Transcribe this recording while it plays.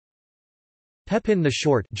Pepin the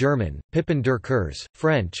Short German, Pepin der Kurs,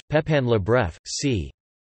 French, Pepin le Bref, c.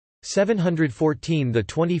 714 the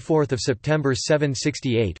 24th of September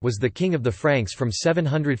 768 was the king of the Franks from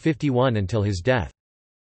 751 until his death.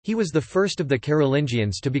 He was the first of the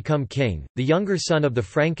Carolingians to become king, the younger son of the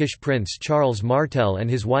Frankish prince Charles Martel and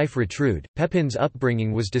his wife Gertrude. Pepin's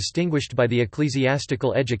upbringing was distinguished by the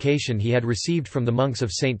ecclesiastical education he had received from the monks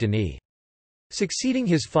of Saint Denis. Succeeding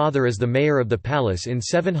his father as the mayor of the palace in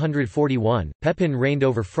 741, Pepin reigned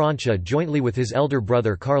over Francia jointly with his elder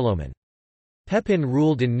brother Carloman. Pepin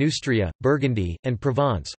ruled in Neustria, Burgundy, and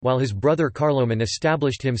Provence, while his brother Carloman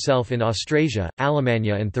established himself in Austrasia,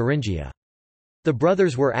 Alemannia and Thuringia. The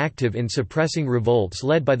brothers were active in suppressing revolts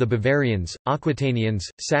led by the Bavarians, Aquitanians,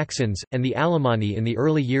 Saxons, and the Alemanni in the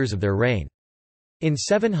early years of their reign. In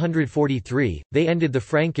 743, they ended the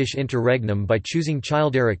Frankish interregnum by choosing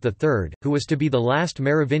Childeric III, who was to be the last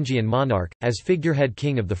Merovingian monarch, as figurehead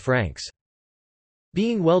king of the Franks.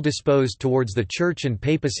 Being well disposed towards the church and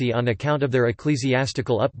papacy on account of their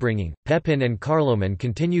ecclesiastical upbringing, Pepin and Carloman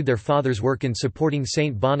continued their father's work in supporting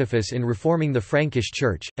Saint Boniface in reforming the Frankish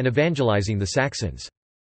church, and evangelizing the Saxons.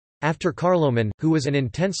 After Carloman, who was an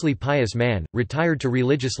intensely pious man, retired to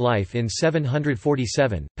religious life in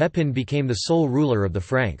 747, Pepin became the sole ruler of the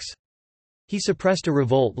Franks. He suppressed a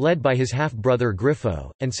revolt led by his half-brother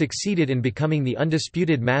Griffo, and succeeded in becoming the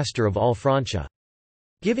undisputed master of all Francia.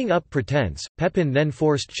 Giving up pretense, Pepin then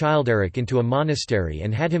forced Childeric into a monastery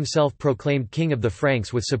and had himself proclaimed king of the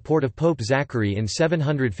Franks with support of Pope Zachary in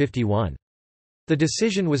 751. The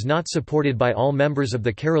decision was not supported by all members of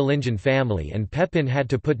the Carolingian family, and Pepin had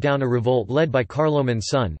to put down a revolt led by Carloman's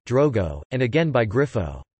son, Drogo, and again by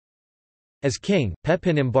Griffo. As king,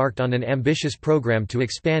 Pepin embarked on an ambitious program to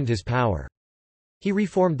expand his power. He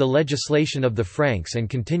reformed the legislation of the Franks and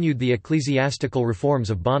continued the ecclesiastical reforms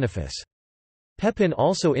of Boniface. Pepin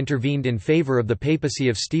also intervened in favour of the papacy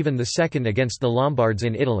of Stephen II against the Lombards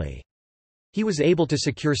in Italy. He was able to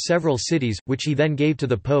secure several cities, which he then gave to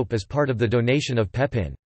the Pope as part of the donation of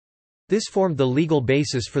Pepin. This formed the legal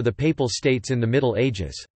basis for the Papal States in the Middle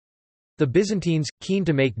Ages. The Byzantines, keen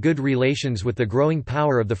to make good relations with the growing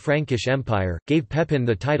power of the Frankish Empire, gave Pepin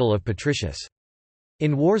the title of Patricius.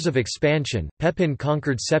 In wars of expansion, Pepin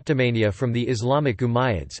conquered Septimania from the Islamic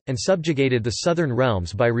Umayyads, and subjugated the southern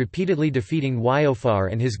realms by repeatedly defeating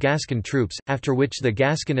Wyofar and his Gascon troops, after which the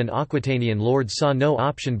Gascon and Aquitanian lords saw no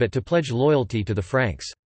option but to pledge loyalty to the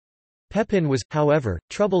Franks. Pepin was, however,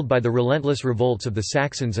 troubled by the relentless revolts of the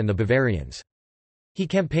Saxons and the Bavarians. He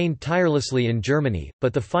campaigned tirelessly in Germany,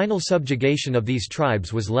 but the final subjugation of these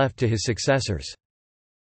tribes was left to his successors.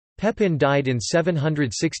 Pepin died in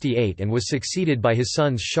 768 and was succeeded by his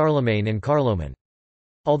sons Charlemagne and Carloman.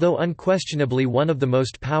 Although unquestionably one of the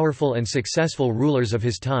most powerful and successful rulers of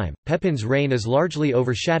his time, Pepin's reign is largely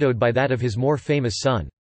overshadowed by that of his more famous son.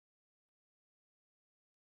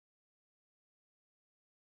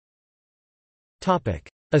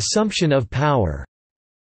 Assumption of power.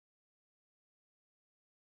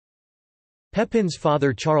 Pepin's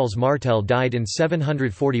father Charles Martel died in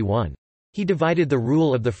 741. He divided the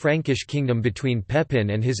rule of the Frankish kingdom between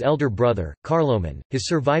Pepin and his elder brother, Carloman, his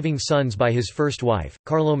surviving sons by his first wife.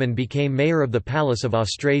 Carloman became mayor of the Palace of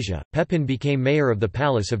Austrasia, Pepin became mayor of the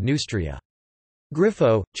Palace of Neustria.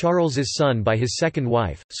 Griffo, Charles's son by his second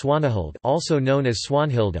wife, Swanhild, also known as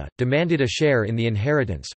Swanhilda, demanded a share in the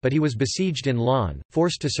inheritance, but he was besieged in Laon,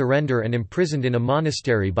 forced to surrender and imprisoned in a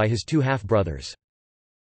monastery by his two half-brothers.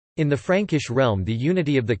 In the Frankish realm, the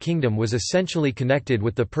unity of the kingdom was essentially connected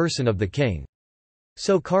with the person of the king.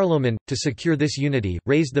 So Carloman, to secure this unity,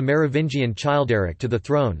 raised the Merovingian Childeric to the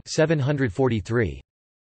throne 743.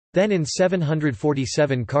 Then in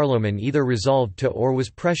 747 Carloman either resolved to or was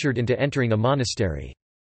pressured into entering a monastery.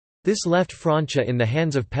 This left Francia in the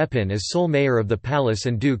hands of Pepin as sole mayor of the palace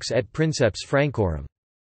and dux et princeps Francorum.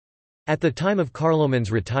 At the time of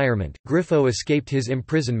Carloman's retirement, Griffo escaped his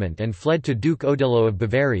imprisonment and fled to Duke Odilo of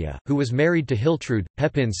Bavaria, who was married to Hiltrude,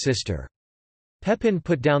 Pepin's sister. Pepin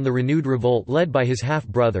put down the renewed revolt led by his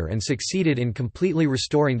half-brother and succeeded in completely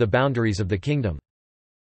restoring the boundaries of the kingdom.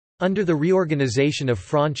 Under the reorganization of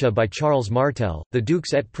Francia by Charles Martel, the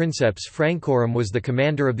dux et princeps Francorum was the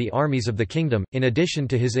commander of the armies of the kingdom, in addition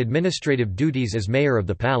to his administrative duties as mayor of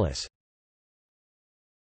the palace.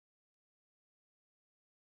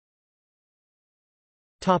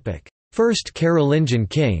 First Carolingian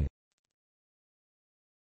king.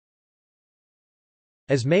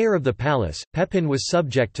 As mayor of the palace, Pepin was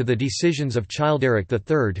subject to the decisions of Childeric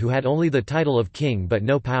III, who had only the title of king but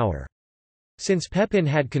no power. Since Pepin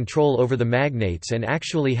had control over the magnates and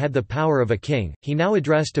actually had the power of a king, he now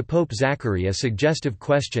addressed to Pope Zachary a suggestive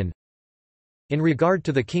question: In regard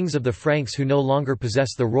to the kings of the Franks who no longer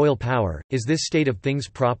possess the royal power, is this state of things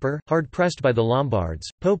proper? Hard-pressed by the Lombards,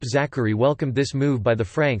 Pope Zachary welcomed this move by the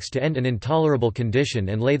Franks to end an intolerable condition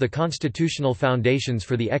and lay the constitutional foundations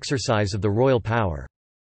for the exercise of the royal power.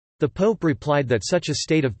 The Pope replied that such a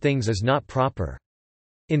state of things is not proper.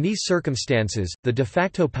 In these circumstances, the de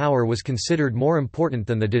facto power was considered more important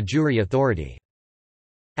than the de jure authority.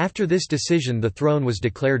 After this decision, the throne was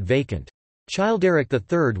declared vacant. Childeric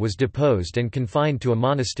III was deposed and confined to a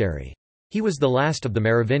monastery. He was the last of the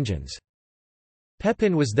Merovingians.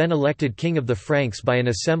 Pepin was then elected king of the Franks by an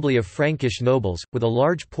assembly of Frankish nobles, with a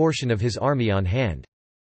large portion of his army on hand.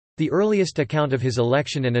 The earliest account of his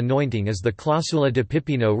election and anointing is the Clausula de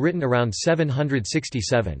Pipino, written around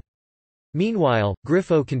 767. Meanwhile,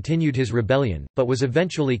 Griffo continued his rebellion, but was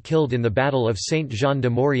eventually killed in the Battle of Saint-Jean de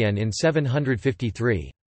Maurienne in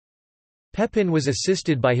 753. Pepin was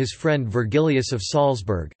assisted by his friend Virgilius of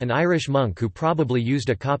Salzburg, an Irish monk who probably used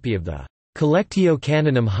a copy of the Collectio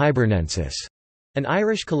Canonum Hibernensis, an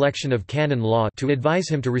Irish collection of canon law, to advise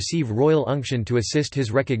him to receive royal unction to assist his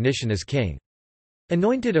recognition as king.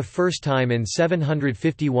 Anointed a first time in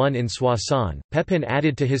 751 in Soissons, Pepin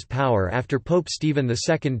added to his power after Pope Stephen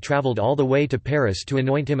II travelled all the way to Paris to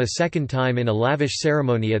anoint him a second time in a lavish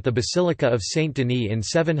ceremony at the Basilica of Saint-Denis in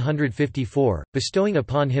 754, bestowing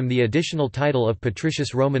upon him the additional title of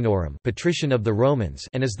Patricius Romanorum, Patrician of the Romans,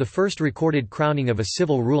 and as the first recorded crowning of a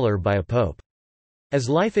civil ruler by a pope. As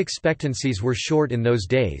life expectancies were short in those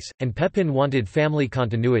days, and Pepin wanted family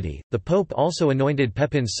continuity, the Pope also anointed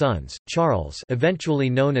Pepin's sons, Charles, eventually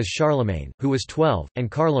known as Charlemagne, who was 12, and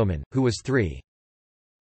Carloman, who was 3.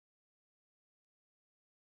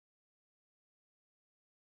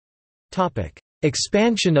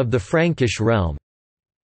 Expansion of the Frankish realm.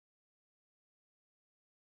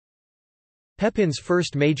 Pepin's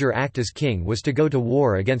first major act as king was to go to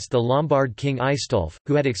war against the Lombard king Aistulf,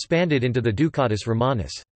 who had expanded into the Ducatus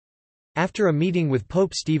Romanus. After a meeting with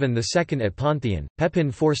Pope Stephen II at Ponthion,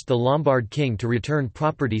 Pepin forced the Lombard king to return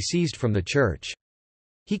property seized from the church.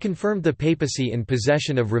 He confirmed the papacy in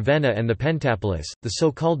possession of Ravenna and the Pentapolis, the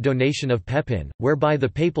so-called donation of Pepin, whereby the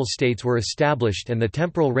papal states were established and the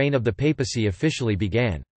temporal reign of the papacy officially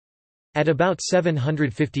began. At about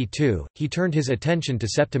 752, he turned his attention to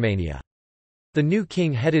Septimania. The new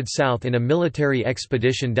king headed south in a military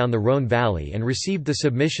expedition down the Rhône valley and received the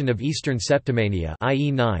submission of eastern Septimania, i.e.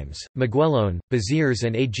 Nimes, Maguelone, Béziers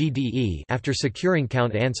and Agde, after securing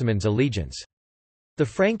Count Ansimon's allegiance. The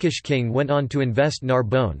Frankish king went on to invest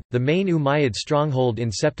Narbonne, the main Umayyad stronghold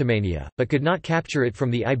in Septimania, but could not capture it from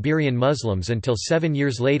the Iberian Muslims until 7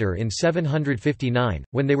 years later in 759,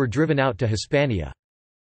 when they were driven out to Hispania.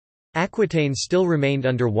 Aquitaine still remained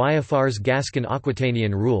under Waiophar's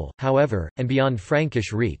Gascon-Aquitanian rule, however, and beyond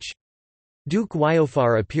Frankish reach. Duke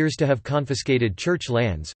Waiopher appears to have confiscated church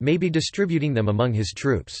lands, maybe distributing them among his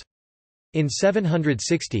troops. In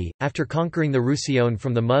 760, after conquering the Roussillon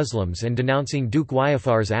from the Muslims and denouncing Duke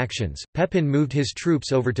Waiophar's actions, Pepin moved his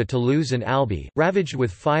troops over to Toulouse and Albi, ravaged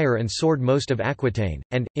with fire and sword most of Aquitaine,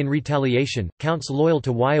 and, in retaliation, counts loyal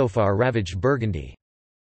to Waiopher ravaged Burgundy.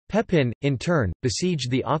 Pepin, in turn,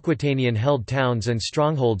 besieged the Aquitanian-held towns and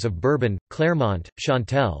strongholds of Bourbon, Clermont,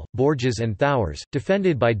 Chantelle, Bourges and Thouars,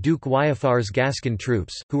 defended by Duke Waiophar's Gascon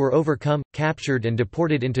troops, who were overcome, captured and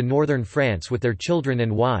deported into northern France with their children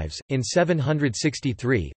and wives. In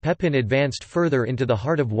 763, Pepin advanced further into the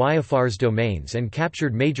heart of Waiophar's domains and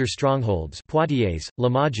captured major strongholds Poitiers,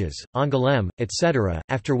 Limoges, Angoulême, etc.,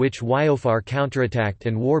 after which Waiopher counterattacked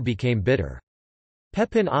and war became bitter.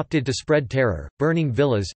 Pepin opted to spread terror, burning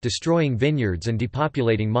villas, destroying vineyards and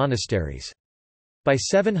depopulating monasteries. By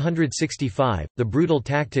 765, the brutal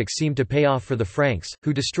tactics seemed to pay off for the Franks,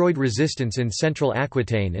 who destroyed resistance in central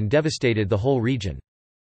Aquitaine and devastated the whole region.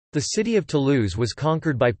 The city of Toulouse was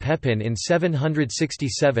conquered by Pepin in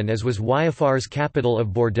 767, as was Waiophar's capital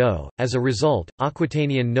of Bordeaux. As a result,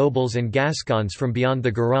 Aquitanian nobles and Gascons from beyond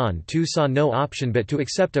the Garonne too saw no option but to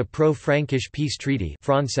accept a pro-Frankish peace treaty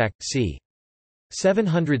Fronsac, c.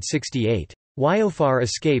 768. Waiopher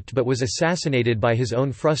escaped but was assassinated by his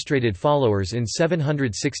own frustrated followers in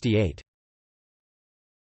 768.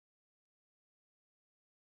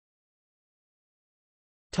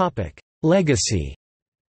 Legacy.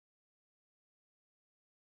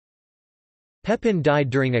 Pepin died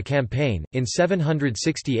during a campaign, in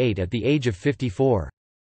 768 at the age of 54.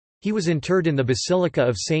 He was interred in the Basilica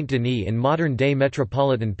of Saint-Denis in modern-day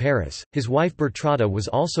metropolitan Paris. His wife Bertrada was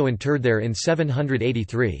also interred there in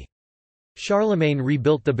 783. Charlemagne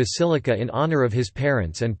rebuilt the basilica in honor of his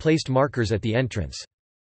parents and placed markers at the entrance.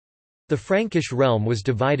 The Frankish realm was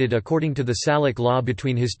divided according to the Salic law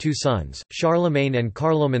between his two sons, Charlemagne and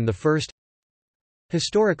Carloman I.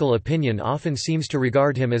 Historical opinion often seems to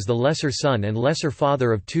regard him as the lesser son and lesser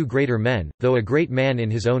father of two greater men, though a great man in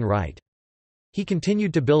his own right. He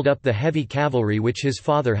continued to build up the heavy cavalry which his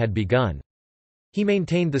father had begun. He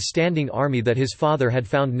maintained the standing army that his father had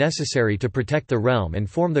found necessary to protect the realm and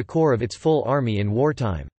form the core of its full army in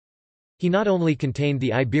wartime. He not only contained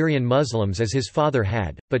the Iberian Muslims as his father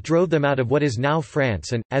had, but drove them out of what is now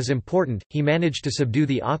France and, as important, he managed to subdue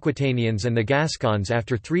the Aquitanians and the Gascons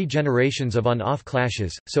after 3 generations of on-off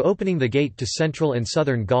clashes, so opening the gate to central and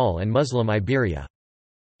southern Gaul and Muslim Iberia.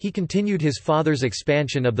 He continued his father's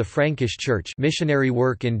expansion of the Frankish Church, missionary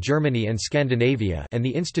work in Germany and Scandinavia, and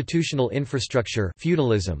the institutional infrastructure,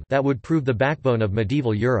 feudalism, that would prove the backbone of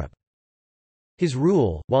medieval Europe. His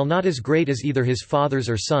rule, while not as great as either his father's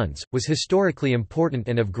or son's, was historically important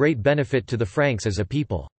and of great benefit to the Franks as a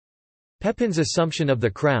people. Pepin's assumption of the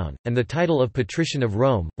crown, and the title of Patrician of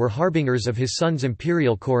Rome, were harbingers of his son's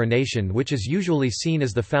imperial coronation, which is usually seen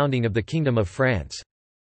as the founding of the Kingdom of France.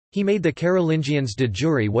 He made the Carolingians de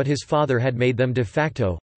jure what his father had made them de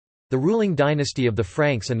facto—the ruling dynasty of the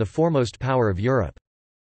Franks and the foremost power of Europe.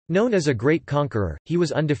 Known as a great conqueror, he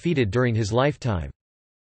was undefeated during his lifetime.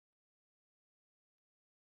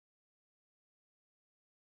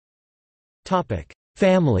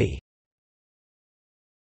 Family.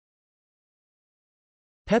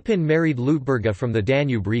 Pepin married Lutberga from the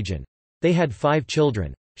Danube region. They had 5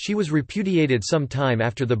 children. She was repudiated some time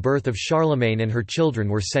after the birth of Charlemagne and her children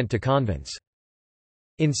were sent to convents.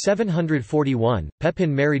 In 741,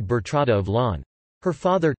 Pepin married Bertrada of Laon. Her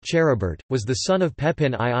father, Charibert, was the son of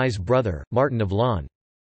Pepin II's brother, Martin of Laon.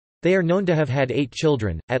 They are known to have had 8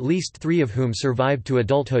 children, at least 3 of whom survived to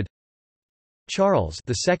adulthood. Charles,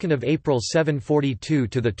 the 2nd of April 742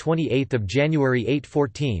 to the 28th of January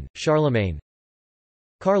 814, Charlemagne.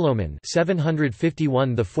 Carloman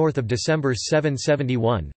 751, the 4th of December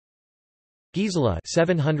 771. Gisela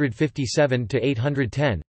 757 to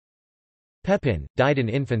 810. Pepin died in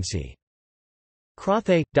infancy.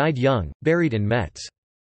 Crothe died young, buried in Metz.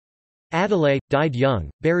 Adelaide died young,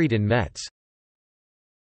 buried in Metz.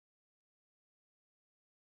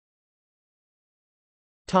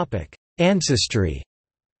 Topic: Ancestry.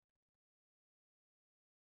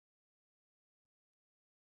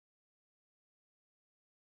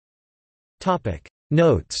 Topic: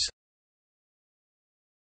 Notes.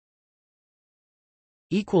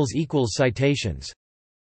 Citations